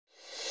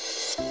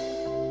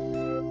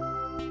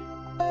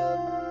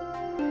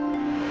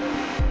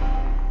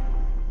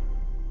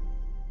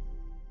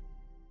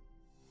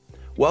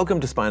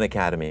Welcome to Spine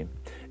Academy.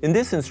 In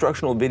this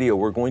instructional video,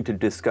 we're going to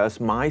discuss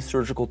my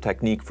surgical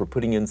technique for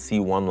putting in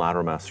C1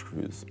 lateral mass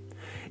screws.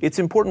 It's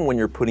important when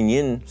you're putting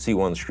in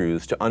C1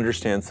 screws to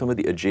understand some of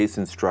the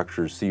adjacent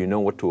structures so you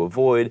know what to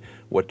avoid,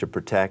 what to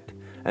protect,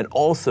 and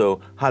also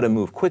how to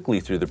move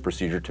quickly through the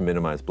procedure to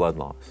minimize blood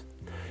loss.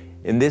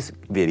 In this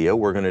video,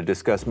 we're going to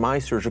discuss my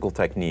surgical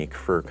technique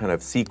for kind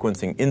of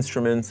sequencing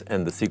instruments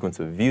and the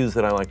sequence of views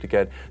that I like to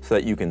get so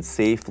that you can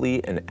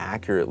safely and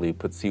accurately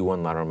put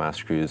C1 lateral mass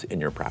screws in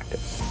your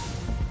practice.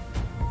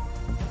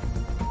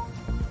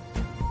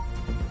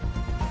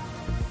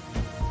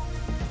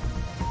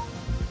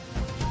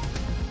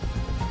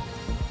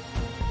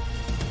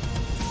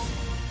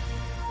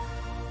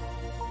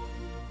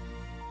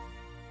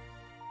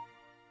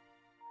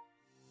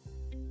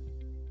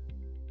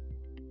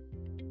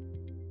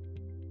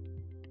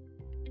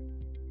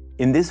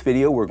 In this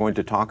video, we're going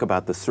to talk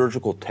about the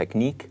surgical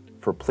technique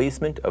for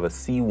placement of a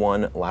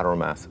C1 lateral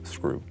mass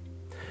screw.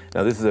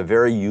 Now, this is a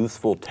very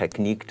useful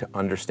technique to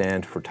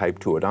understand for type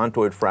 2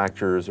 odontoid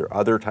fractures or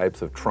other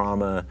types of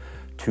trauma,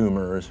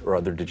 tumors, or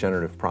other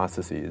degenerative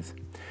processes.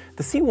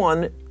 The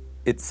C1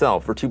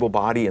 itself, vertebral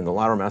body and the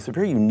lateral mass, is a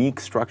very unique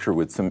structure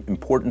with some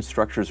important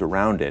structures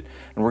around it,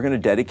 and we're going to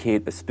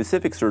dedicate a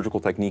specific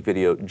surgical technique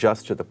video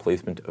just to the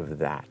placement of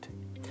that.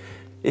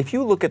 If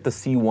you look at the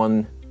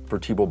C1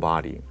 vertebral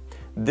body,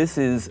 this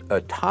is a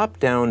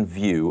top-down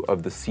view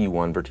of the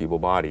C1 vertebral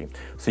body.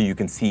 So you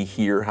can see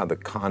here how the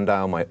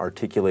condyle might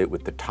articulate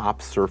with the top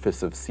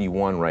surface of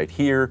C1 right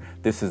here.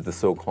 This is the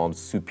so-called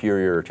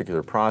superior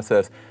articular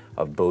process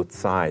of both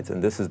sides,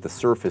 and this is the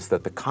surface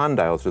that the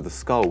condyles or the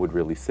skull would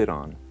really sit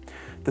on.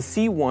 The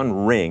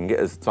C1 ring,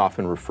 as it's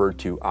often referred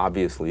to,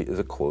 obviously is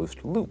a closed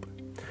loop.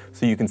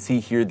 So you can see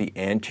here the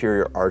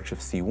anterior arch of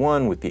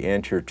C1 with the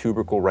anterior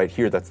tubercle right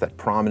here. That's that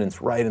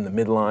prominence right in the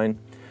midline.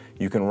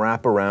 You can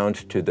wrap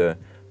around to the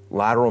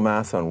lateral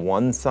mass on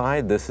one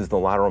side. This is the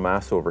lateral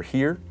mass over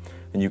here.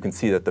 And you can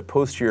see that the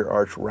posterior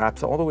arch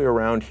wraps all the way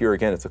around here.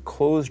 Again, it's a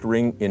closed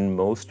ring in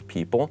most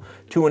people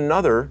to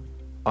another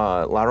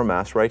lateral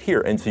mass right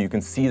here. And so you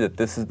can see that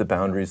this is the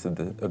boundaries of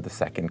the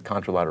second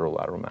contralateral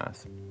lateral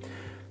mass.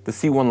 The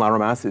C1 lateral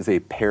mass is a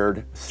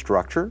paired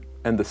structure,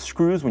 and the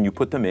screws, when you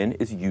put them in,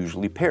 is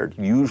usually paired.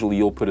 Usually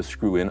you'll put a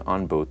screw in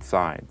on both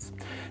sides.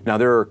 Now,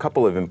 there are a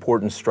couple of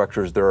important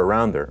structures that are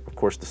around there. Of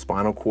course, the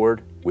spinal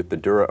cord with the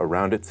dura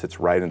around it sits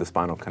right in the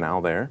spinal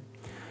canal there.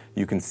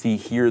 You can see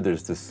here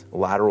there's this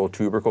lateral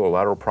tubercle or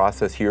lateral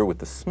process here with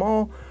the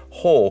small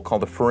hole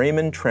called the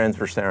foramen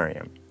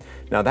transversarium.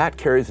 Now, that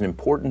carries an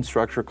important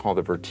structure called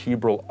the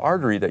vertebral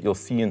artery that you'll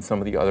see in some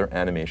of the other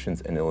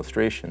animations and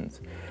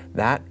illustrations.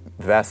 That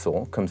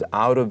vessel comes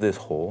out of this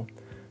hole.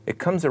 It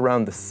comes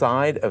around the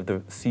side of the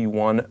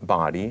C1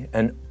 body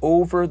and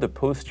over the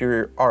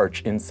posterior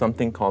arch in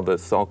something called the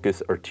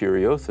sulcus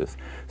arteriosus.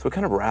 So it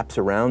kind of wraps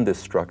around this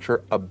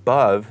structure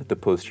above the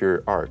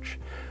posterior arch.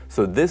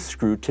 So this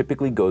screw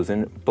typically goes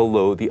in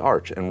below the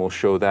arch, and we'll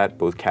show that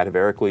both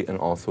cadaverically and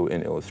also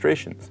in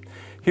illustrations.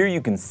 Here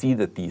you can see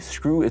that the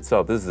screw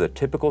itself, this is a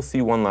typical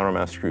C1 lateral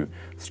mass screw,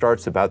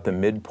 starts about the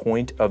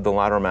midpoint of the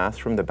lateral mass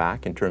from the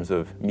back in terms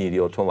of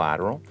medial to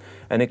lateral,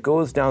 and it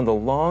goes down the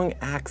long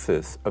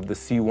axis of the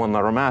C1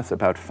 lateral mass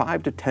about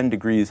 5 to 10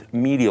 degrees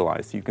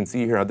medialized. So you can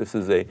see here how this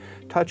is a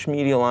touch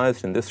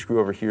medialized, and this screw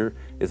over here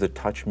is a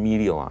touch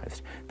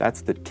medialized.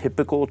 That's the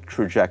typical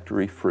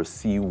trajectory for a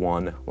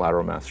C1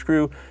 lateral mass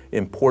screw.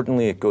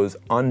 Importantly, it goes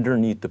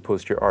underneath the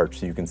posterior arch.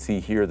 So you can see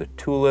here the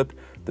tulip,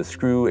 the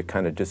screw, it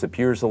kind of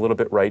disappears a little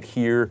bit right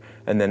here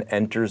and then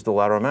enters the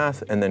lateral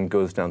mass and then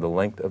goes down the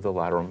length of the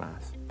lateral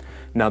mass.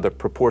 Now, the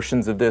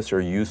proportions of this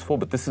are useful,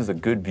 but this is a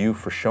good view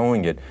for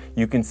showing it.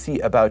 You can see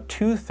about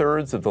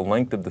 2/3 of the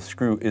length of the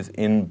screw is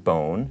in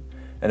bone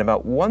and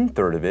about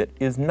 1/3 of it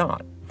is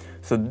not.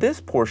 So this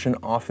portion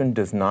often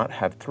does not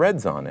have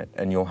threads on it,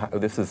 and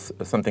this is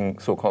something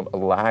so-called a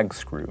lag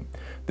screw.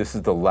 This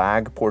is the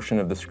lag portion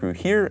of the screw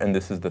here, and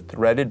this is the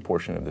threaded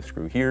portion of the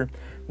screw here.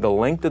 The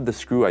length of the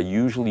screw I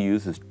usually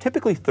use is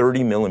typically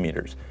 30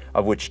 millimeters,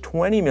 of which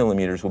 20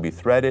 millimeters will be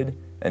threaded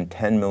and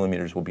 10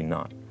 millimeters will be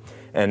not.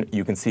 And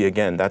you can see,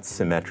 again, that's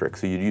symmetric.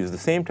 So you'd use the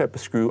same type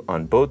of screw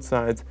on both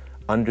sides,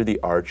 under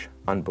the arch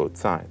on both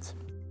sides.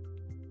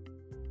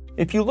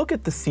 If you look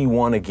at the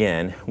C1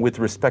 again, with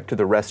respect to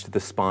the rest of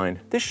the spine,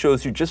 this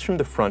shows you just from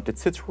the front, it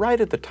sits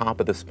right at the top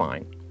of the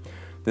spine.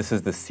 This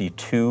is the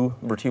C2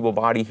 vertebral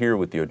body here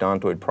with the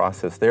odontoid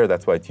process there.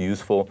 That's why it's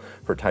useful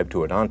for type 2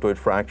 odontoid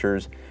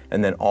fractures.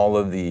 And then all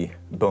of the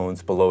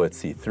bones below it,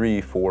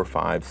 C3, 4,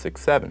 5,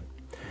 6, 7.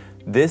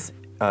 This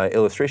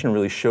illustration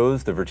really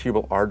shows the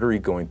vertebral artery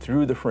going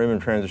through the foramen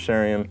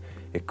transversarium.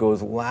 It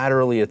goes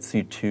laterally at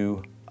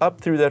C2, up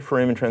through that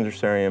foramen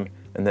transversarium,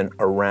 and then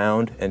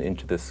around and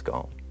into the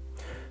skull.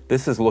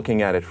 This is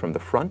looking at it from the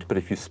front, but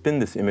if you spin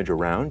this image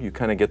around, you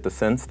kind of get the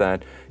sense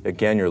that,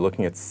 again, you're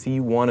looking at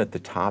C1 at the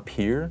top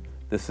here.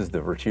 This is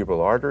the vertebral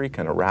artery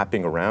kind of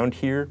wrapping around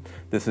here.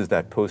 This is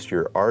that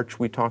posterior arch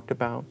we talked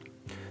about.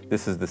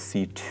 This is the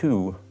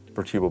C2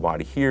 vertebral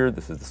body here.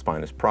 This is the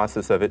spinous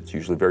process of it. It's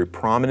usually very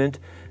prominent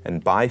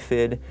and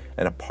bifid,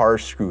 and a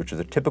pars screw, which is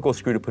a typical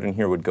screw to put in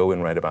here, would go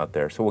in right about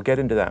there. So we'll get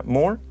into that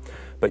more,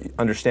 but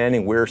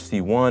understanding where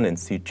C1 and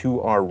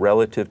C2 are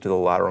relative to the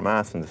lateral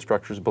mass and the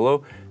structures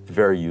below is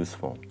very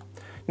useful.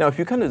 Now, if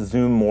you kind of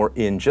zoom more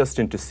in just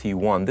into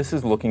C1, this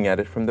is looking at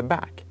it from the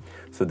back.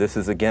 So this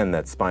is, again,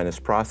 that spinous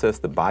process,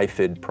 the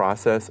bifid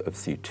process of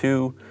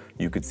C2.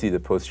 You could see the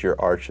posterior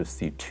arch of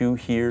C2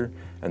 here,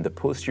 and the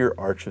posterior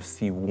arch of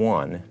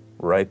C1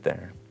 right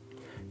there.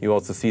 You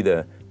also see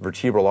the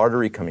vertebral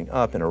artery coming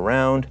up and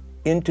around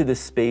into the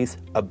space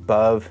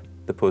above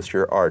the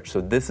posterior arch. So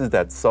this is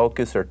that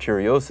sulcus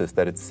arteriosus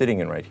that it's sitting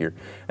in right here.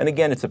 And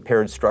again, it's a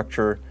paired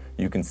structure.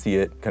 You can see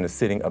it kind of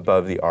sitting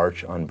above the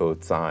arch on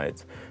both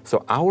sides.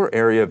 So our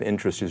area of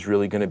interest is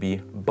really going to be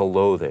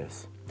below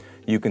this.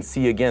 You can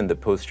see again the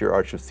posterior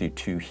arch of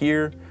C2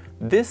 here.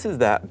 This is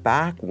that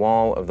back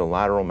wall of the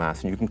lateral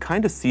mass, and you can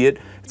kind of see it.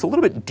 It's a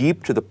little bit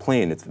deep to the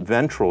plane. It's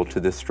ventral to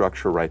this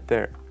structure right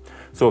there.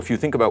 So if you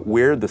think about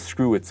where the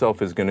screw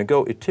itself is going to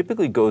go, it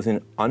typically goes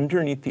in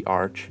underneath the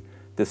arch,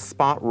 this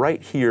spot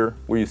right here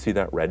where you see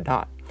that red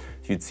dot.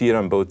 So you'd see it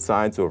on both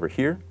sides over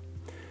here.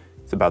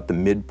 It's about the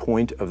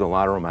midpoint of the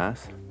lateral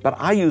mass. But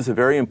I use a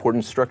very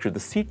important structure, the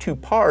C2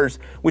 pars,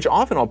 which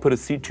often I'll put a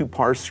C2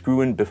 pars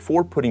screw in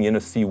before putting in a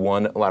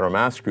C1 lateral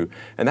mass screw.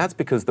 And that's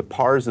because the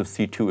pars of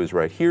C2 is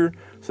right here,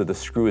 so the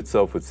screw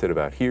itself would sit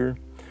about here.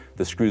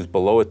 The screws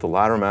below it, the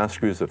lateral mass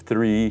screws of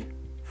 3,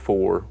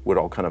 4, would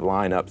all kind of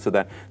line up, so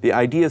that the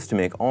idea is to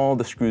make all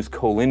the screws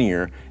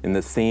collinear in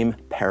the same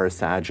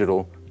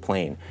parasagittal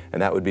plane. And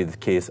that would be the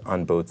case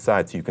on both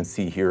sides. So you can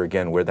see here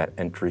again where that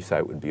entry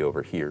site would be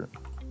over here.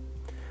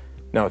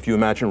 Now, if you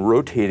imagine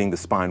rotating the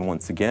spine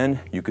once again,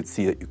 you could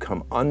see that you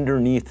come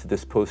underneath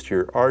this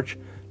posterior arch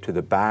to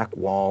the back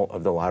wall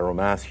of the lateral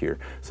mass here.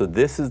 So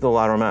this is the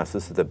lateral mass.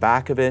 This is the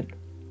back of it.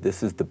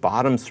 This is the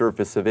bottom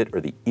surface of it,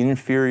 or the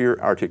inferior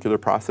articular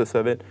process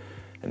of it.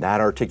 And that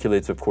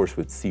articulates, of course,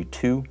 with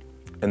C2.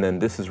 And then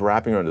this is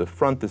wrapping around the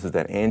front. This is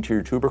that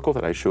anterior tubercle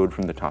that I showed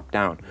from the top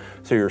down.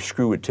 So your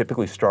screw would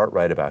typically start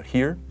right about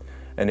here,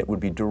 and it would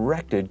be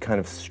directed kind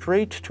of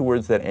straight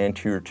towards that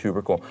anterior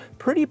tubercle,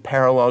 pretty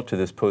parallel to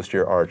this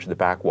posterior arch, the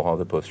back wall of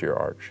the posterior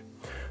arch.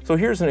 So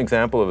here's an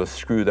example of a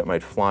screw that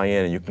might fly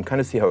in, and you can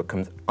kind of see how it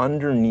comes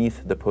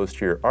underneath the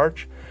posterior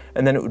arch,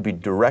 and then it would be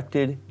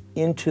directed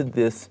into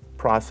this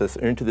process,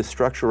 or into this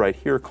structure right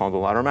here called the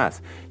lateral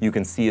mass. You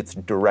can see it's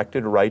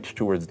directed right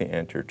towards the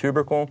anterior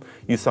tubercle.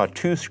 You saw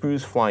 2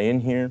 screws fly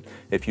in here.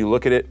 If you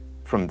look at it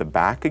from the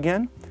back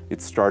again,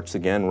 it starts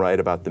again right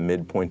about the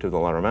midpoint of the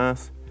lateral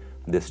mass.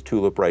 This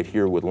tulip right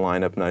here would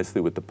line up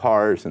nicely with the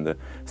pars and the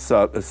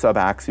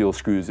subaxial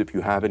screws, if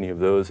you have any of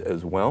those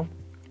as well.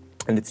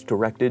 And it's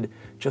directed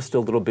just a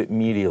little bit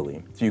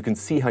medially. So you can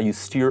see how you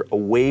steer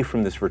away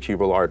from this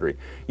vertebral artery.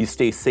 You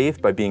stay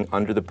safe by being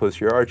under the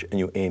posterior arch, and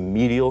you aim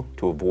medial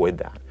to avoid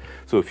that.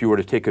 So if you were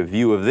to take a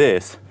view of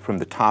this from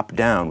the top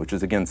down, which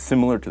is again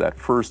similar to that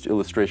first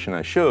illustration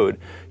I showed,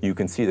 you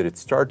can see that it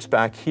starts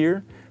back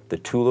here. The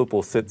tulip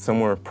will sit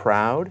somewhere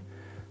proud.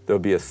 There'll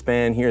be a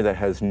span here that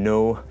has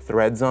no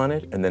threads on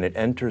it, and then it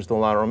enters the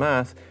lateral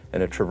mass,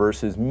 and it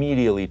traverses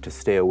medially to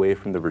stay away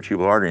from the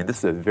vertebral artery. And this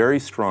is a very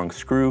strong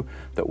screw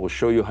that we'll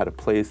show you how to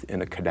place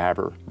in a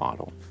cadaver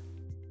model.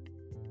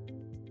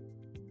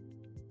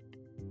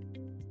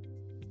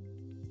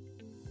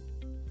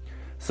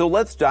 So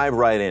let's dive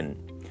right in.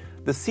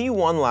 The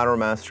C1 lateral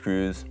mass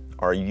screws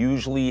are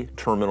usually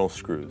terminal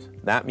screws.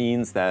 That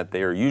means that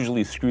they are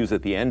usually screws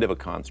at the end of a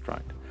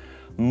construct.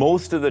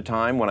 Most of the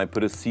time when I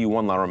put a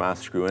C1 lateral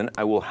mass screw in,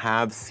 I will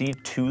have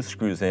C2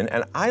 screws in,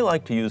 and I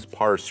like to use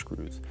pars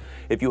screws.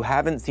 If you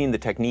haven't seen the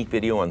technique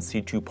video on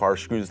C2 pars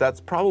screws,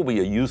 that's probably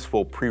a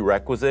useful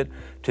prerequisite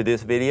to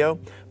this video.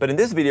 But in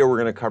this video, we're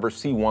going to cover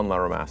C1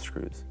 lateral mass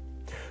screws.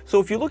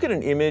 So if you look at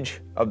an image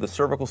of the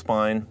cervical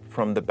spine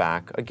from the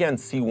back, again,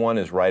 C1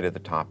 is right at the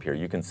top here.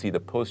 You can see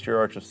the posterior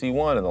arch of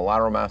C1 and the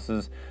lateral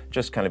masses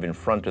just kind of in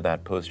front of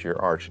that posterior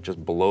arch,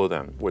 just below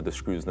them, where the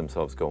screws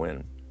themselves go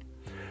in.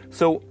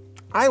 So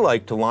I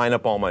like to line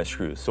up all my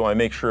screws. So I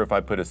make sure if I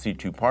put a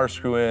C2 pars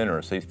screw in, or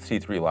a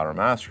C3 lateral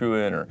mass screw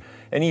in, or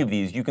any of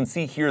these, you can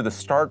see here the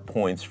start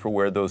points for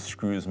where those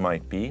screws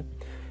might be.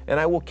 And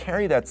I will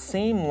carry that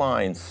same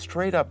line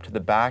straight up to the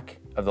back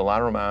of the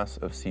lateral mass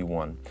of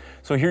C1.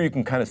 So here you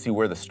can kind of see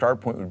where the start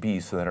point would be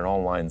so that it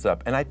all lines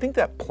up. And I think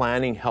that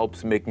planning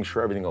helps making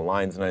sure everything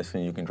aligns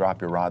nicely and you can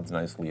drop your rods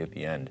nicely at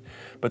the end.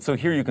 But so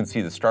here you can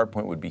see the start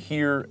point would be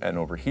here and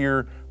over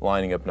here,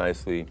 lining up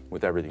nicely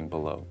with everything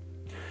below.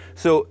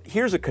 So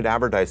here's a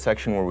cadaver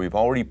dissection where we've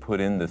already put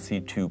in the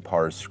C2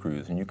 pars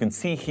screws. And you can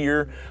see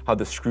here how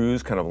the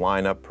screws kind of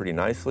line up pretty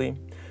nicely.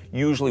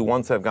 Usually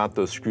once I've got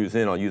those screws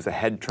in, I'll use a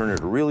head turner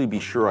to really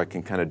be sure I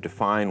can kind of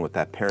define what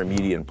that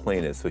paramedian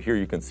plane is. So here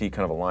you can see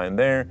kind of a line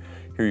there.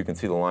 Here you can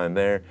see the line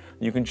there.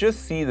 You can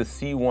just see the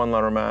C1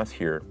 lateral mass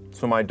here.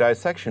 So my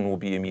dissection will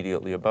be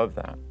immediately above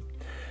that.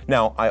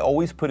 Now, I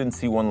always put in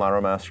C1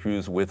 lateral mass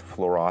screws with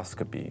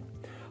fluoroscopy.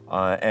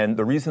 And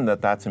the reason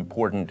that that's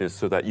important is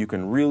so that you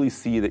can really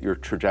see that your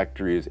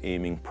trajectory is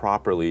aiming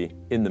properly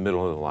in the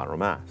middle of the lateral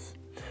mass.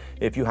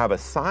 If you have a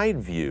side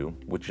view,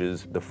 which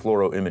is the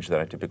fluoro image that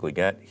I typically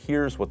get,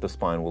 here's what the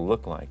spine will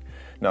look like.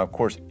 Now, of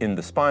course, in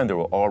the spine, there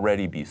will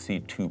already be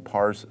C2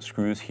 pars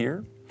screws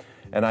here,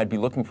 and I'd be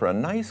looking for a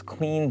nice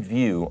clean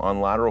view on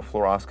lateral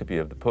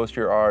fluoroscopy of the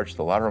posterior arch,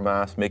 the lateral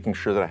mass, making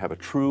sure that I have a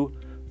true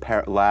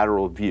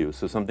lateral view,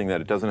 so something that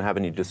it doesn't have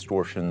any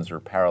distortions or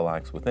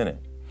parallax within it.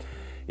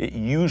 It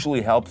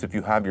usually helps if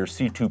you have your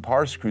C2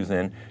 pars screws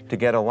in to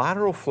get a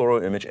lateral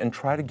fluoro image and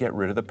try to get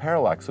rid of the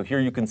parallax. So here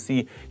you can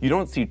see, you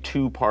don't see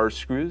 2 pars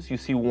screws, you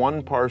see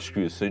 1 pars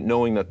screw, so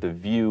knowing that the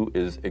view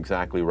is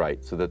exactly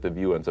right, so that the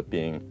view ends up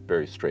being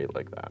very straight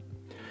like that.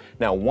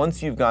 Now,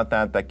 once you've got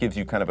that, that gives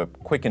you kind of a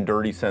quick and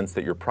dirty sense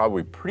that you're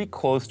probably pretty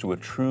close to a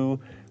true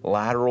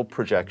lateral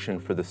projection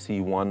for the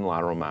C1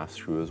 lateral mass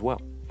screw as well.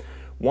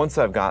 Once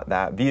I've got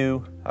that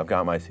view, I've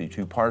got my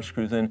C2 pars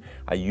screws in,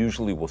 I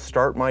usually will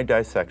start my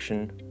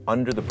dissection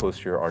under the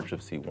posterior arch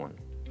of C1.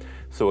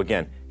 So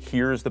again,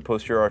 here's the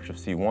posterior arch of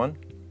C1.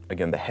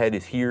 Again, the head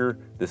is here.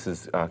 This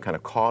is kind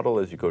of caudal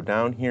as you go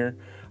down here.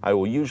 I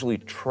will usually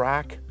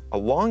track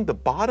along the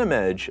bottom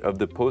edge of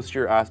the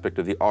posterior aspect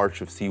of the arch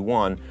of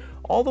C1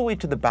 all the way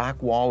to the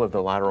back wall of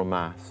the lateral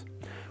mass.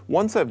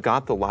 Once I've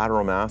got the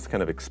lateral mass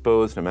kind of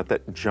exposed, I'm at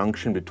that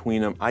junction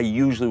between them, I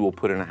usually will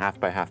put in a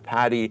 1/2x1/2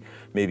 patty,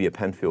 maybe a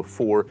Penfield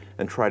 4,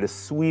 and try to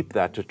sweep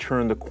that to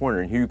turn the corner.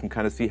 And here you can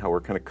kind of see how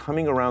we're kind of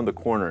coming around the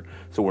corner.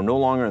 So we're no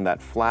longer in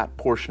that flat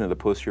portion of the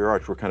posterior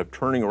arch, we're kind of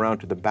turning around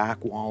to the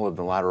back wall of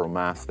the lateral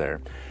mass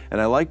there. And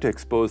I like to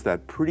expose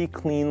that pretty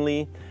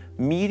cleanly,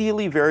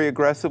 medially, very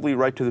aggressively,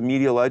 right to the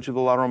medial edge of the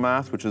lateral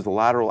mass, which is the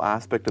lateral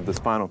aspect of the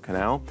spinal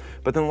canal.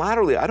 But then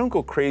laterally, I don't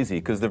go crazy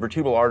because the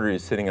vertebral artery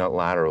is sitting out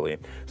laterally.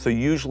 So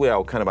usually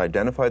I'll kind of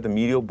identify the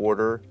medial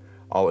border,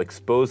 I'll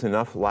expose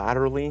enough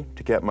laterally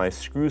to get my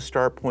screw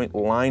start point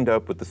lined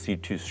up with the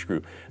C2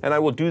 screw. And I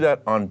will do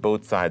that on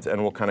both sides,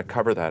 and we'll kind of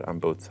cover that on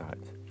both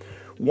sides.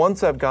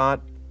 Once I've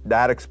got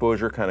that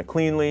exposure kind of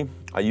cleanly,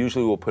 I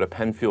usually will put a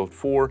Penfield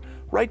 4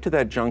 right to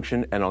that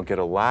junction, and I'll get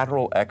a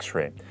lateral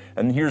x-ray.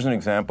 And here's an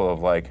example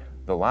of like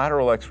the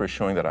lateral x-ray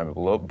showing that I'm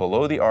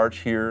below the arch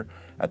here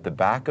at the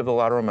back of the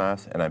lateral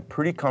mass, and I'm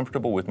pretty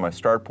comfortable with my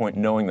start point,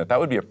 knowing that that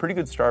would be a pretty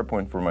good start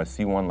point for my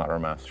C1 lateral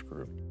mass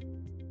screw.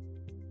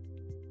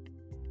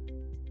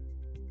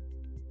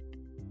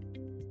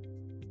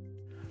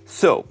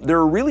 So there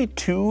are really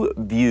 2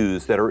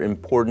 views that are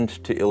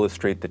important to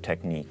illustrate the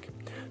technique.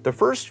 The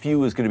first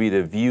view is going to be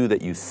the view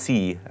that you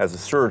see as a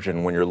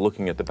surgeon when you're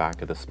looking at the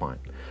back of the spine.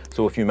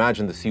 So if you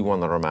imagine the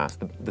C1 lateral mass,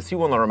 the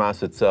C1 lateral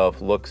mass itself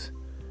looks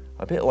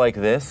a bit like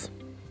this.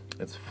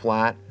 It's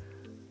flat,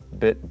 a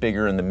bit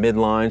bigger in the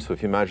midline. So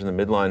if you imagine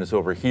the midline is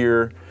over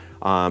here,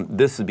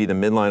 this would be the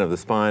midline of the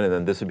spine, and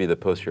then this would be the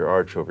posterior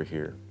arch over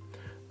here.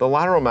 The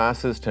lateral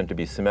masses tend to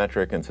be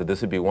symmetric, and so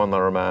this would be 1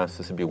 lateral mass,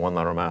 this would be 1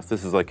 lateral mass.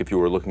 This is like if you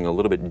were looking a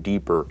little bit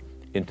deeper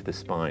into the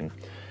spine.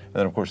 And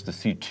then of course the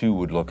C2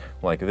 would look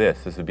like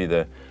this. This would be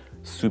the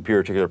superior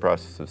articular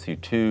process of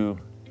C2.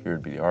 Here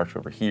would be the arch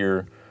over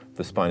here.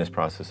 The spinous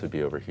process would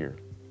be over here.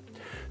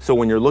 So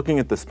when you're looking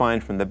at the spine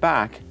from the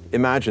back,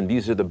 imagine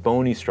these are the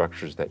bony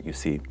structures that you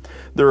see.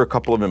 There are a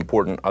couple of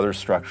important other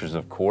structures,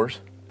 of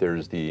course.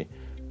 There's the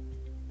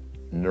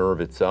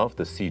nerve itself,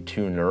 the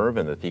C2 nerve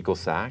and the thecal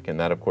sac, and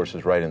that of course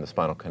is right in the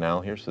spinal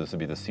canal here. So this would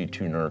be the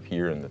C2 nerve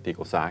here and the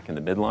thecal sac in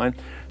the midline.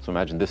 So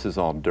imagine this is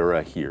all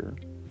dura here.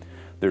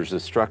 There's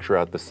a structure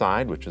out the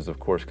side, which is of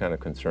course kind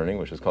of concerning,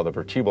 which is called the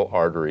vertebral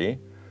artery,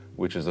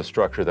 which is a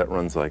structure that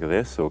runs like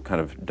this. So it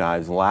kind of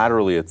dives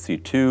laterally at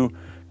C2,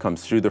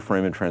 comes through the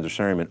foramen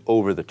transversarium and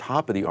over the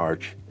top of the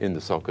arch in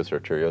the sulcus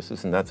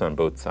arteriosus, and that's on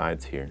both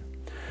sides here.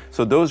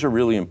 So those are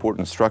really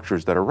important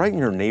structures that are right in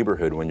your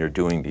neighborhood when you're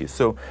doing these.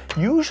 So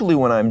usually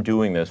when I'm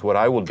doing this, what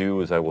I will do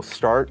is I will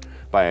start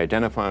by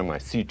identifying my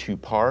C2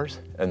 pars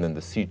and then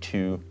the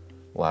C2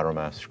 lateral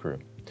mass screw.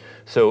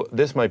 So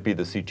this might be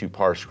the C2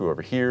 pars screw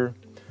over here.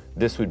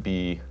 This would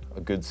be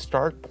a good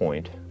start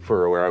point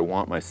for where I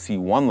want my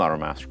C1 lateral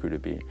mass screw to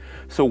be.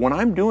 So when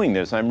I'm doing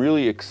this, I'm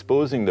really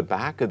exposing the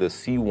back of the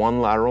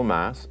C1 lateral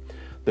mass,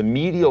 the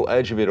medial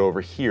edge of it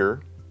over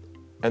here,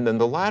 and then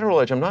the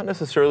lateral edge. I'm not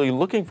necessarily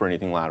looking for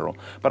anything lateral,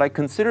 but I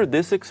consider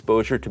this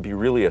exposure to be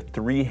really a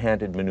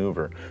 3-handed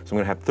maneuver. So I'm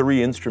going to have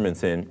 3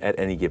 instruments in at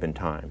any given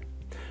time.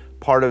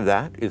 Part of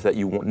that is that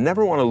you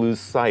never want to lose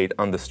sight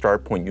on the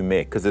start point you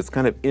make, because it's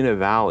kind of in a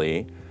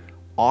valley.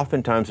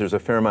 Oftentimes there's a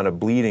fair amount of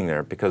bleeding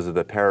there because of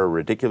the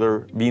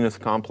pararadicular venous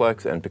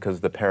complex and because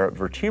of the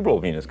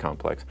paravertebral venous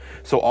complex.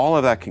 So all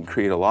of that can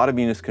create a lot of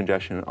venous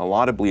congestion, a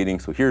lot of bleeding.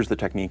 So here's the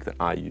technique that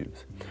I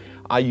use.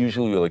 I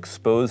usually will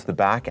expose the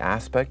back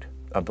aspect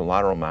of the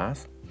lateral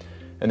mass,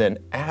 and then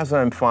as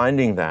I'm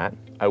finding that,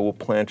 I will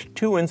plant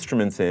 2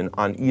 instruments in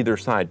on either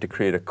side to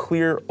create a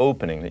clear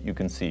opening that you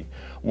can see.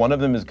 One of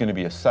them is going to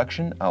be a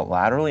suction out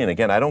laterally, and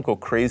again, I don't go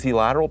crazy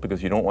lateral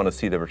because you don't want to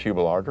see the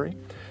vertebral artery.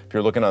 If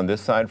you're looking on this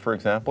side, for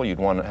example, you'd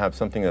want to have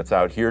something that's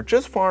out here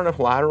just far enough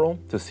lateral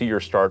to see your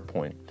start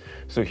point.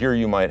 So here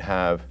you might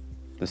have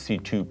the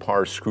C2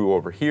 pars screw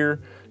over here,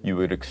 you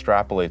would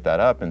extrapolate that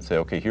up and say,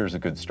 okay, here's a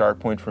good start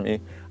point for me.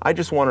 I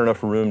just want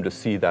enough room to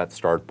see that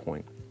start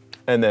point.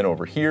 And then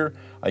over here,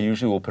 I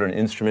usually will put an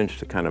instrument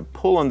to kind of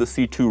pull on the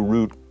C2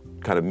 root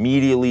kind of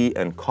medially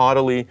and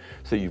caudally,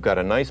 so you've got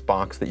a nice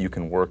box that you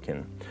can work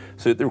in.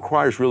 So it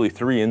requires really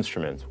 3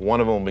 instruments. One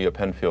of them will be a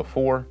pen feel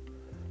 4.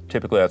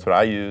 Typically that's what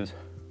I use.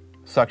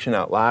 Suction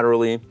out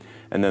laterally.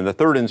 And then the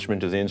third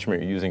instrument is the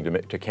instrument you're using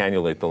to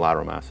cannulate the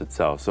lateral mass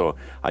itself. So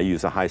I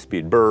use a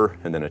high-speed burr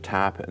and then a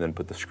tap and then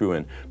put the screw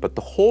in. But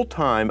the whole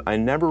time, I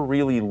never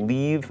really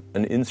leave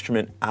an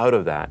instrument out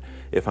of that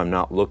if I'm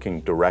not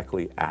looking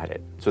directly at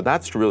it. So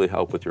that's to really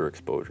help with your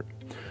exposure.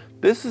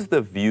 This is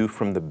the view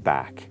from the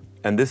back.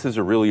 And this is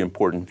a really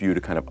important view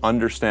to kind of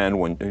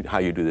understand how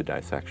you do the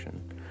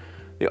dissection.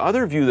 The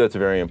other view that's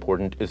very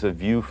important is a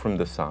view from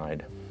the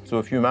side. So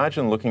if you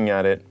imagine looking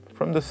at it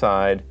from the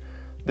side,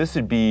 this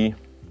would be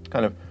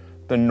kind of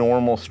the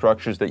normal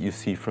structures that you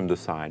see from the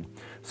side.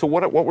 So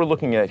what we're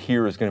looking at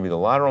here is going to be the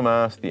lateral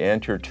mass, the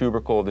anterior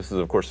tubercle. This is,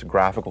 of course, a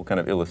graphical kind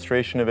of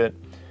illustration of it.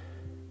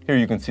 Here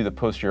you can see the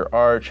posterior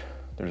arch.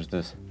 There's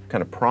this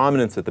kind of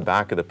prominence at the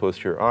back of the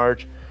posterior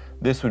arch.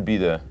 This would be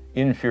the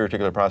inferior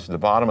articular process at the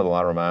bottom of the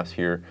lateral mass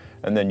here,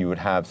 and then you would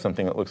have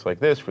something that looks like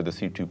this for the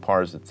C2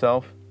 pars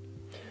itself.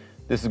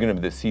 This is going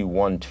to be the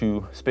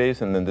C1-2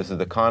 space, and then this is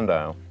the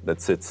condyle that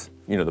sits,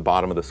 the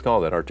bottom of the skull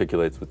that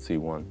articulates with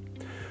C1.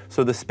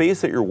 So the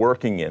space that you're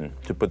working in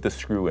to put the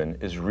screw in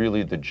is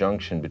really the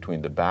junction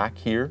between the back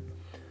here,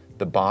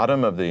 the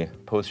bottom of the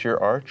posterior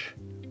arch,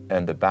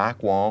 and the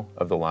back wall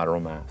of the lateral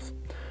mass.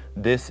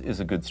 This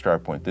is a good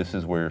start point. This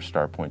is where your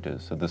start point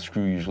is. So the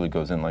screw usually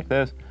goes in like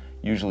this.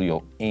 Usually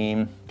you'll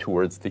aim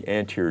towards the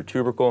anterior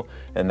tubercle,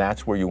 and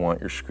that's where you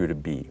want your screw to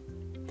be.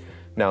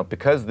 Now,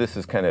 because this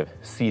is kind of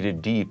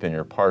seated deep and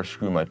your pars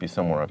screw might be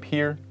somewhere up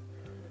here,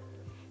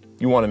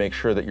 you want to make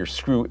sure that your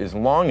screw is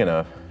long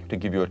enough to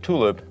give you a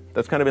tulip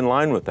that's kind of in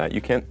line with that.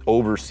 You can't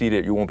overseat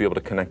it. You won't be able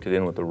to connect it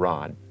in with the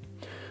rod.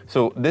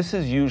 So this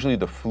is usually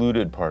the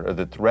fluted part or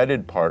the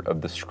threaded part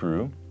of the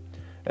screw.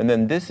 And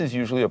then this is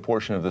usually a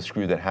portion of the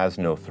screw that has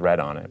no thread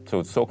on it. So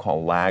it's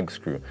so-called lag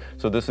screw.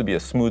 So this would be a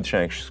smooth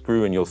shank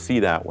screw, and you'll see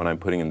that when I'm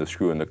putting in the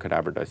screw in the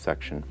cadaver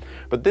dissection.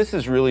 But this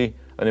is really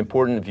an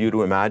important view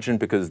to imagine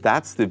because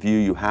that's the view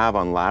you have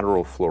on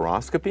lateral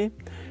fluoroscopy.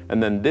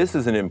 And then this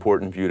is an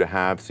important view to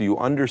have so you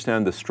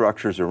understand the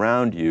structures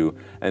around you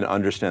and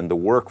understand the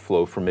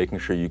workflow for making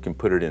sure you can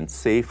put it in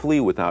safely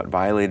without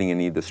violating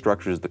any of the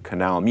structures, the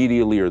canal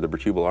medially or the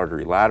vertebral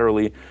artery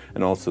laterally,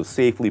 and also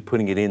safely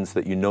putting it in so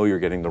that you know you're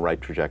getting the right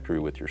trajectory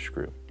with your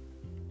screw.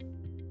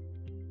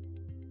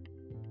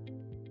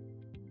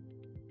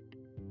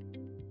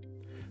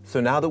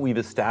 So now that we've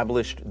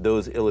established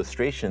those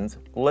illustrations,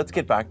 let's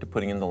get back to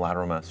putting in the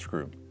lateral mass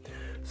screw.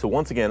 So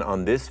once again,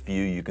 on this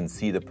view, you can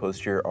see the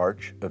posterior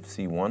arch of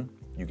C1.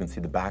 You can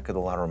see the back of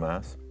the lateral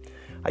mass.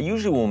 I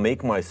usually will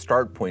make my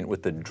start point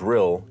with the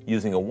drill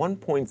using a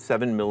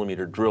 1.7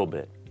 millimeter drill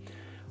bit.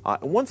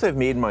 Once I've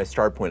made my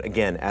start point,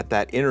 again, at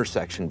that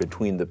intersection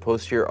between the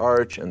posterior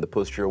arch and the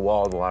posterior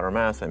wall of the lateral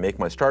mass, I make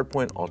my start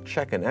point, I'll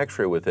check an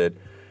x-ray with it,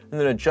 and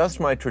then adjust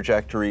my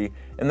trajectory,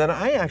 and then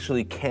I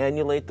actually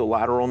cannulate the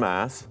lateral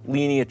mass,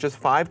 leaning it just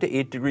 5 to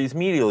 8 degrees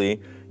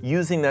medially,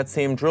 using that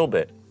same drill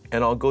bit.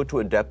 And I'll go to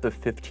a depth of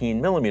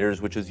 15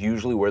 millimeters, which is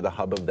usually where the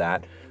hub of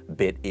that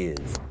bit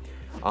is.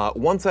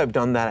 Once I've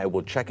done that, I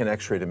will check an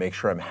x-ray to make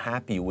sure I'm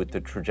happy with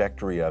the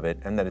trajectory of it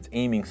and that it's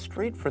aiming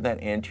straight for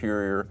that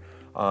anterior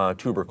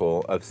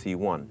tubercle of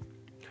C1.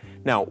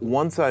 Now,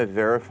 once I've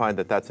verified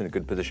that that's in a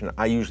good position,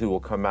 I usually will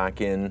come back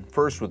in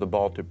first with a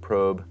ball tip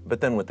probe, but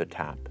then with the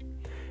tap.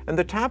 And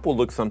the tap will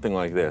look something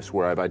like this,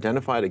 where I've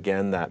identified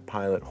again that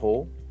pilot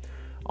hole.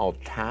 I'll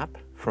tap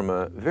from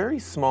a very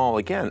small,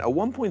 again, a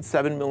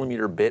 1.7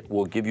 millimeter bit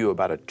will give you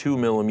about a 2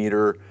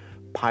 millimeter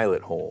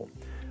pilot hole.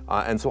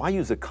 And so I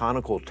use a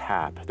conical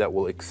tap that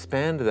will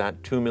expand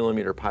that 2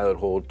 millimeter pilot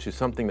hole to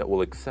something that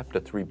will accept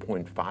a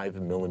 3.5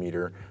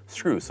 millimeter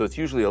screw. So it's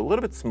usually a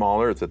little bit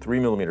smaller. It's a 3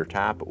 millimeter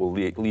tap. It will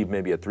leave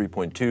maybe a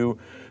 3.2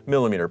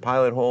 millimeter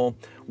pilot hole.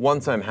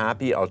 Once I'm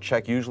happy, I'll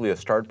check usually a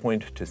start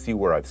point to see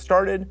where I've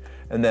started,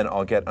 and then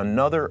I'll get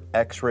another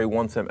x-ray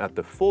once I'm at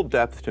the full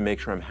depth to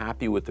make sure I'm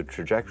happy with the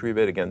trajectory of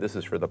it. Again, this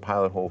is for the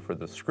pilot hole for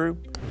the screw.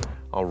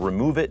 I'll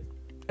remove it,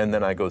 and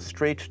then I go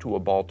straight to a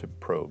ball tip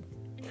probe.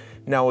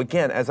 Now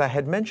again, as I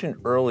had mentioned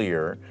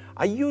earlier,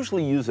 I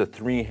usually use a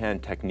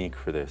 3-hand technique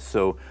for this.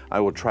 So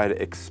I will try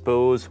to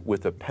expose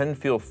with a pen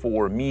feel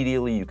 4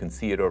 medially, you can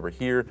see it over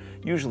here,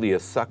 usually a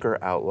sucker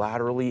out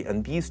laterally,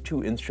 and these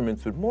two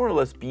instruments would more or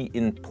less be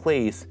in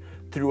place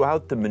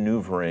throughout the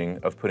maneuvering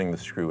of putting the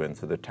screw in.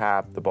 So the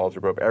tap, the ball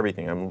tip probe,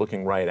 everything, I'm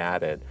looking right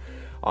at it.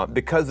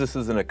 Because this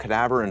is in a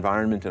cadaver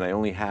environment and I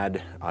only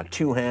had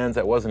 2 hands,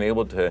 I wasn't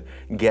able to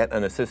get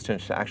an assistant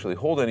to actually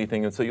hold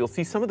anything, and so you'll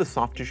see some of the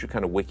soft tissue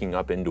kind of wicking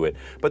up into it.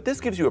 But this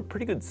gives you a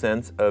pretty good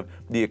sense of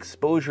the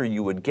exposure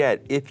you would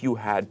get if you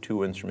had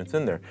 2 instruments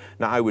in there.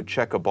 Now I would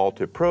check a ball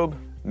tip probe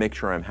make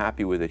sure I'm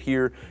happy with it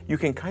here. You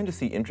can kind of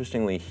see,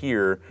 interestingly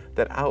here,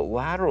 that out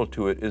lateral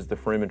to it is the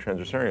foramen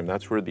transversarium.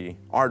 That's where the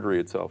artery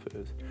itself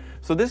is.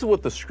 So this is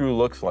what the screw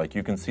looks like.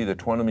 You can see the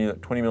 20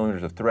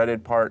 millimeters of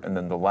threaded part, and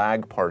then the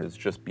lag part is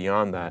just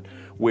beyond that,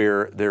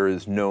 where there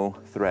is no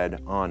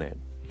thread on it.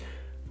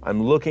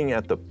 I'm looking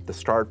at the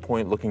start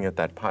point, looking at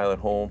that pilot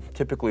hole.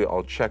 Typically,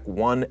 I'll check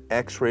one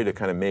X-ray to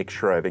kind of make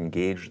sure I've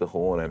engaged the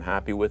hole and I'm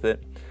happy with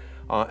it.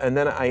 And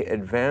then I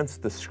advance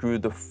the screw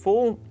the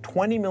full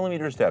 20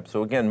 millimeters depth.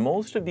 So again,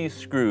 most of these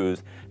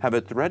screws have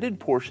a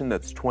threaded portion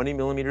that's 20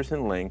 millimeters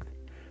in length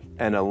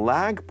and a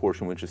lag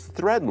portion, which is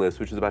threadless,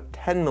 which is about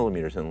 10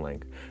 millimeters in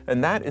length.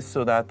 And that is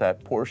so that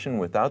that portion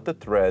without the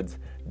threads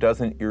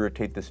doesn't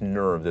irritate this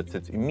nerve that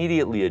sits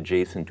immediately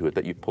adjacent to it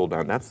that you pull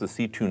down. That's the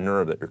C2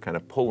 nerve that you're kind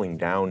of pulling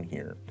down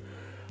here.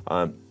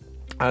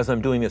 As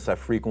I'm doing this, I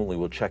frequently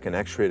will check an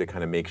X-ray to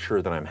kind of make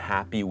sure that I'm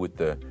happy with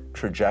the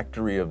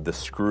trajectory of the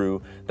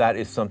screw. That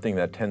is something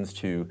that tends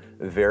to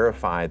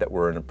verify that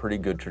we're in a pretty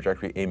good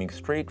trajectory, aiming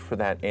straight for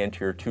that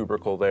anterior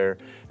tubercle there.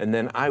 And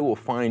then I will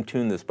fine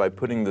tune this by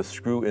putting the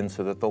screw in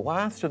so that the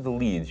last of the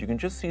leads, you can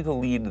just see the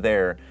lead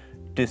there,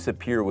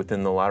 disappear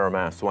within the lateral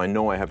mass. So I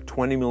know I have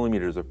 20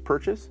 millimeters of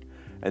purchase,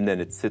 and then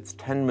it sits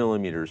 10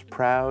 millimeters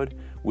proud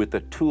with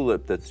a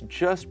tulip that's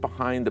just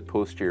behind the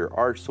posterior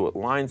arch, so it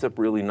lines up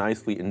really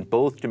nicely in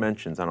both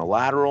dimensions. On a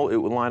lateral, it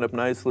would line up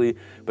nicely,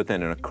 but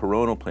then in a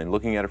coronal plane,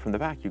 looking at it from the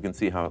back, you can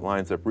see how it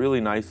lines up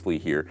really nicely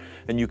here,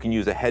 and you can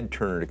use a head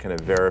turner to kind of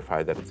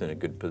verify that it's in a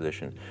good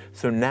position.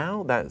 So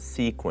now that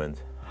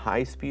sequence,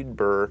 high-speed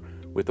burr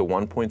with a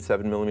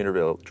 1.7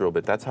 millimeter drill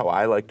bit, that's how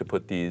I like to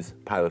put these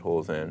pilot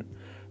holes in.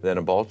 Then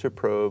a ball tip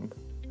probe,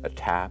 a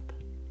tap,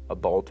 a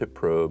ball tip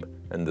probe,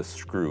 and the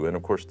screw. And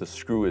of course the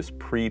screw is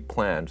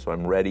pre-planned, so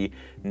I'm ready.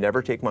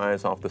 Never take my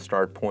eyes off the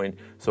start point,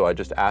 so I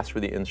just ask for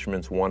the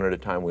instruments one at a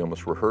time. We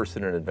almost rehearse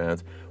it in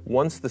advance.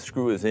 Once the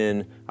screw is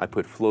in, I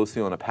put flow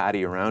seal and a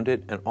patty around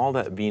it, and all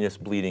that venous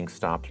bleeding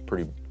stops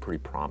pretty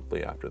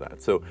promptly after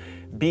that. So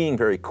being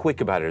very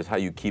quick about it is how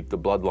you keep the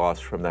blood loss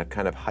from that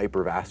kind of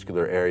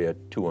hypervascular area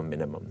to a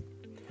minimum.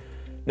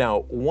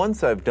 Now,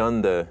 once I've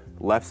done the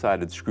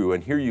left-sided screw,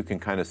 and here you can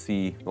kind of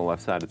see the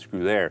left-sided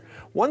screw there.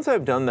 Once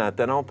I've done that,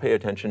 then I'll pay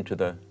attention to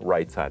the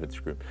right-sided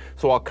screw.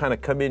 So I'll kind of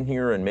come in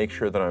here and make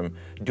sure that I'm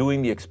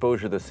doing the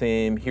exposure the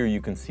same. Here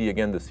you can see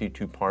again the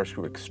C2 par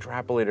screw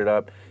extrapolated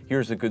up.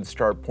 Here's a good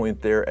start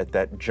point there at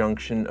that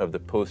junction of the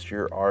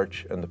posterior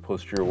arch and the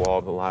posterior wall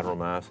of the lateral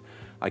mass.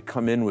 I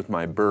come in with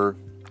my burr.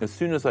 As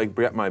soon as I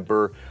get my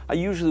burr, I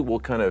usually will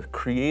kind of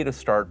create a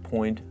start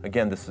point.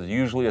 Again, this is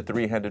usually a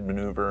three-handed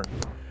maneuver.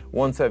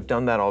 Once I've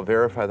done that, I'll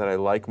verify that I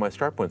like my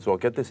start point. So I'll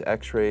get this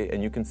X-ray,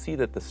 and you can see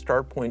that the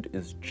start point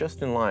is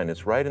just in line.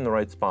 It's right in the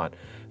right spot.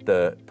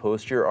 The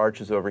posterior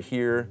arch is over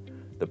here,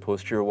 the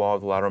posterior wall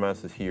of the lateral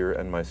mass is here,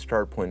 and my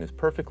start point is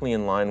perfectly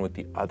in line with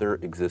the other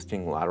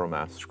existing lateral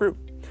mass screw.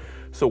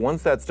 So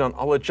once that's done,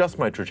 I'll adjust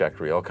my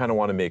trajectory. I'll kind of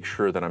want to make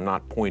sure that I'm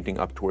not pointing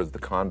up towards the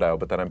condyle,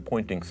 but that I'm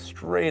pointing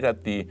straight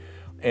at the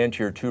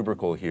anterior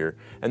tubercle here.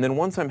 And then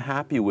once I'm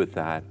happy with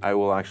that, I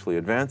will actually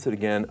advance it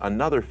again,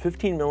 another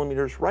 15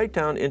 millimeters right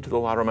down into the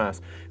lateral mass,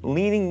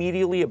 leaning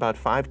medially about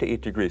 5 to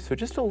 8 degrees, so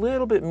just a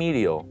little bit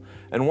medial.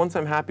 And once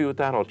I'm happy with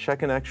that, I'll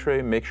check an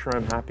X-ray, make sure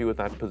I'm happy with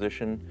that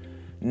position.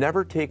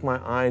 Never take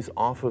my eyes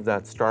off of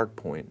that start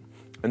point.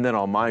 And then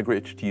I'll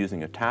migrate to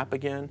using a tap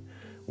again.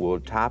 We'll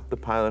tap the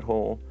pilot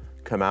hole,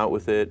 come out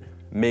with it,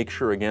 make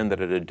sure again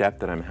that at a depth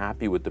that I'm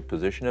happy with the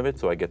position of it,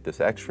 so I get this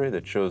X-ray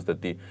that shows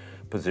that the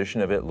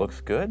position of it looks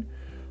good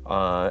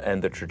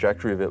and the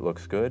trajectory of it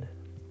looks good.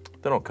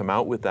 Then I'll come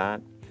out with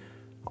that.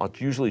 I'll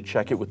usually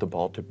check it with the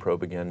ball tip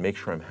probe again, make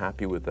sure I'm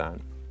happy with that,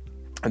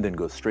 and then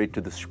go straight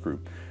to the screw.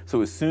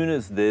 So as soon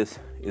as this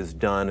is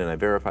done and I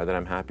verify that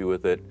I'm happy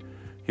with it,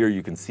 here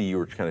you can see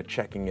you're kind of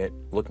checking it,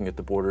 looking at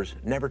the borders.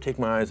 Never take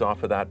my eyes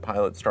off of that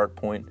pilot start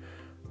point.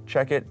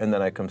 Check it, and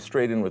then I come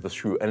straight in with the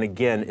screw. And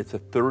again, it's a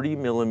 30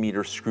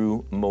 millimeter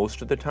screw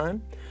most of the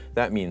time.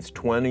 That means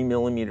 20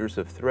 millimeters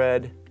of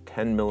thread,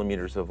 10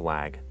 millimeters of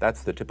lag.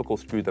 That's the typical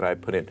screw that I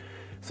put in.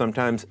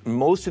 Sometimes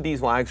most of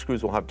these lag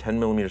screws will have 10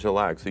 millimeters of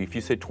lag. So if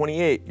you say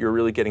 28, you're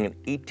really getting an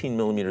 18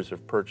 millimeters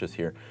of purchase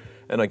here.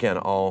 And again,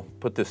 I'll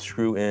put this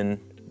screw in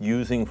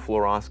using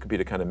fluoroscopy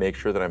to kind of make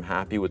sure that I'm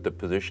happy with the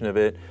position of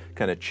it,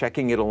 kind of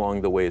checking it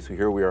along the way. So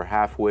here we are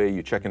halfway,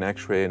 you check an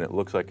X-ray and it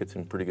looks like it's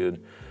in pretty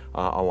good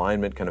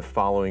alignment, kind of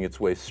following its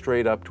way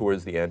straight up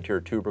towards the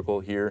anterior tubercle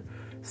here,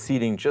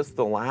 seating just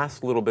the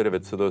last little bit of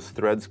it so those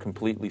threads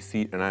completely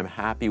seat, and I'm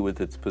happy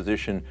with its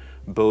position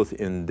both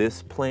in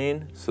this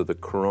plane, so the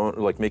corona,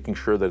 like making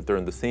sure that they're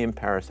in the same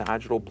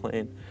parasagittal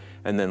plane,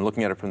 and then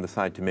looking at it from the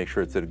side to make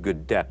sure it's at a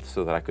good depth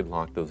so that I could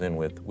lock those in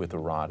with a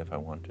rod if I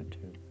wanted to.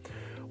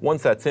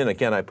 Once that's in,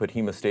 again, I put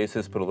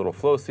hemostasis, put a little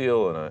flow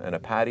seal and a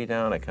patty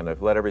down. I kind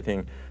of let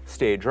everything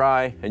stay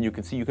dry, and you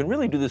can see you can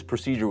really do this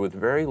procedure with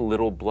very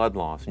little blood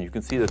loss, and you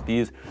can see that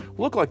these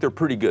look like they're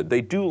pretty good.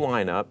 They do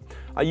line up.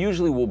 I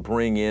usually will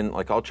bring in,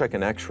 like I'll check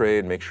an x-ray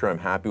and make sure I'm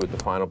happy with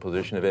the final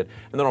position of it,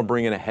 and then I'll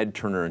bring in a head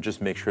turner and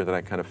just make sure that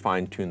I kind of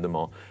fine-tune them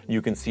all.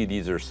 You can see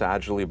these are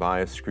sagittally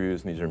biased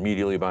screws and these are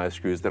medially biased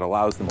screws. That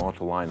allows them all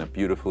to line up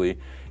beautifully.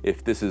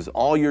 If this is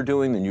all you're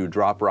doing, then you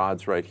drop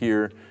rods right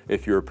here.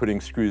 If you're putting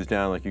screws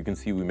down, like you can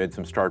see we made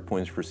some start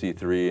points for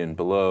C3 and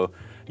below,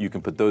 you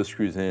can put those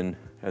screws in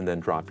and then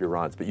drop your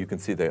rods, but you can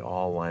see they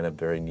all line up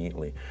very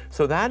neatly.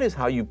 So that is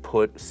how you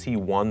put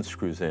C1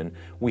 screws in.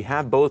 We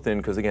have both in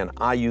because, again,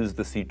 I use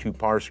the C2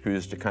 par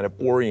screws to kind of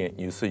orient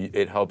you, so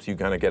it helps you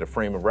kind of get a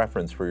frame of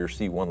reference for your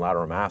C1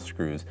 lateral mass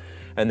screws.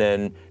 And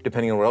then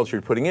depending on what else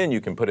you're putting in,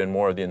 you can put in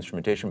more of the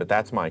instrumentation, but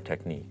that's my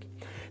technique.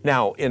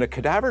 Now, in a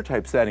cadaver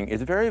type setting,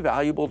 it's very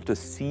valuable to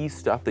see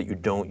stuff that you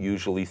don't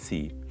usually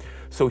see.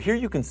 So here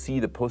you can see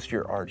the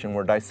posterior arch, and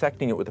we're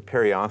dissecting it with a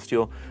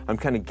periosteal. I'm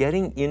kind of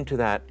getting into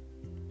that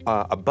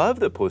above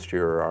the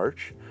posterior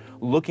arch,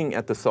 looking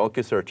at the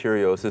sulcus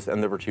arteriosus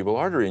and the vertebral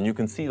artery, and you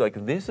can see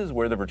like this is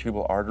where the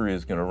vertebral artery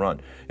is going to run.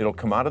 It'll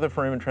come out of the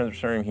foramen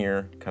transversarium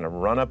here, kind of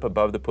run up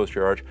above the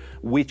posterior arch,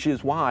 which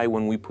is why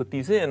when we put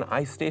these in,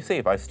 I stay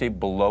safe. I stay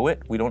below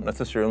it. We don't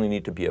necessarily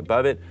need to be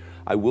above it.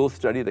 I will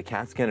study the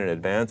CAT scan in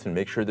advance and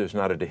make sure there's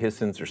not a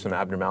dehiscence or some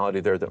abnormality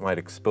there that might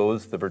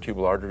expose the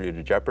vertebral artery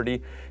to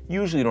jeopardy.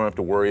 Usually you don't have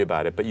to worry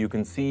about it, but you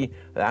can see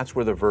that's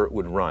where the vert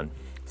would run.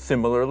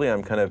 Similarly,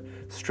 I'm kind of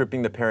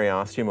stripping the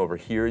periosteum over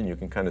here, and you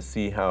can kind of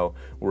see how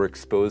we're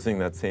exposing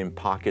that same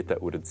pocket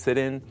that would sit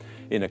in.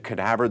 In a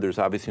cadaver, there's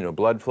obviously no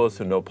blood flow,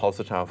 so no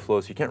pulsatile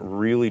flow, so you can't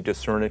really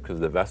discern it because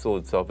the vessel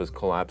itself is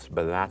collapsed,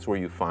 but that's where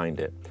you find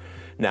it.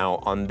 Now,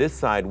 on this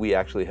side, we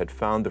actually had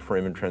found the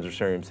foramen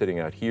transversarium sitting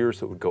out here,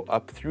 so it would go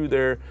up through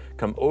there,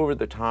 come over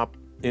the top,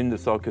 into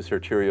sulcus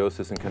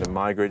arteriosus and kind of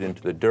migrate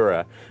into the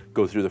dura,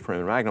 go through the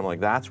foramen magnum. Like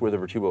that's where the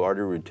vertebral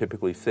artery would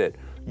typically sit.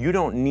 You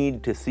don't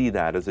need to see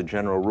that as a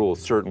general rule,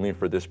 certainly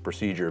for this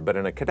procedure, but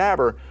in a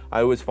cadaver,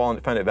 I always find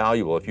it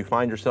valuable. If you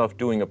find yourself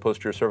doing a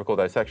posterior cervical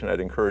dissection, I'd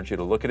encourage you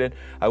to look at it.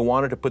 I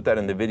wanted to put that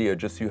in the video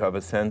just so you have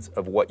a sense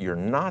of what you're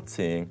not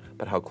seeing,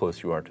 but how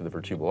close you are to the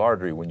vertebral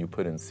artery when you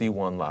put in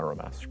C1 lateral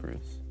mass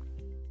screws.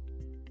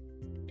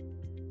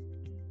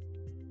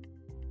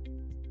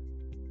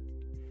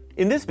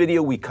 In this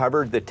video, we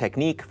covered the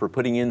technique for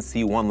putting in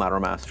C1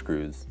 lateral mass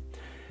screws.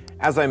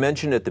 As I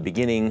mentioned at the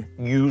beginning,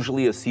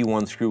 usually a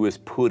C1 screw is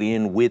put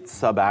in with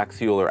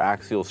subaxial or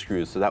axial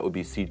screws, so that would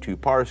be C2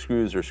 par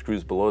screws or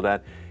screws below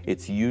that.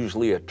 It's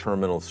usually a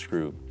terminal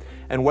screw.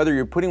 And whether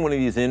you're putting one of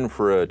these in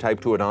for a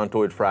type 2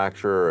 odontoid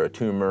fracture or a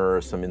tumor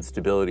or some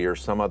instability or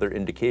some other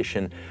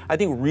indication, I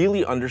think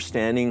really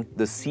understanding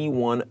the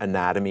C1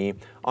 anatomy,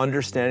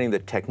 understanding the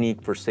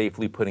technique for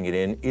safely putting it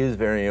in is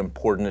very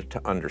important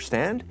to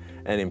understand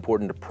and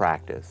important to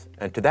practice.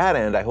 And to that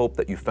end, I hope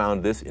that you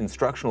found this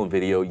instructional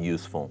video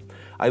useful.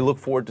 I look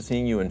forward to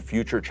seeing you in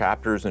future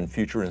chapters and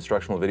future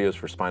instructional videos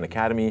for Spine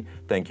Academy.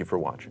 Thank you for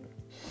watching.